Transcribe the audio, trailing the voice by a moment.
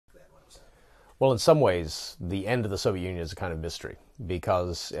Well, in some ways, the end of the Soviet Union is a kind of mystery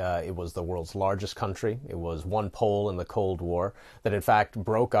because it was the world's largest country. It was one pole in the Cold War that, in fact,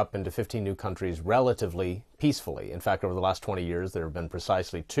 broke up into 15 new countries relatively peacefully. In fact, over the last 20 years, there have been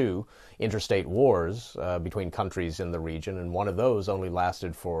precisely two interstate wars between countries in the region, and one of those only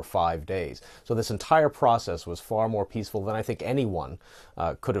lasted for 5 days. So this entire process was far more peaceful than I think anyone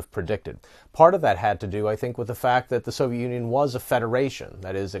could have predicted. Part of that had to do, I think, with the fact that the Soviet Union was a federation.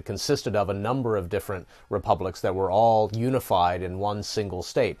 That is, it consisted of a number of different republics that were all unified in one single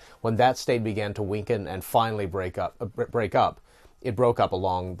state. When that state began to weaken and finally break up, it broke up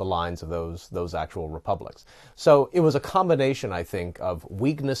along the lines of those actual republics. So it was a combination, I think, of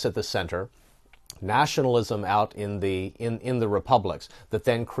weakness at the center, nationalism out in the republics, that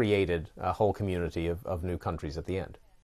then created a whole community of new countries at the end.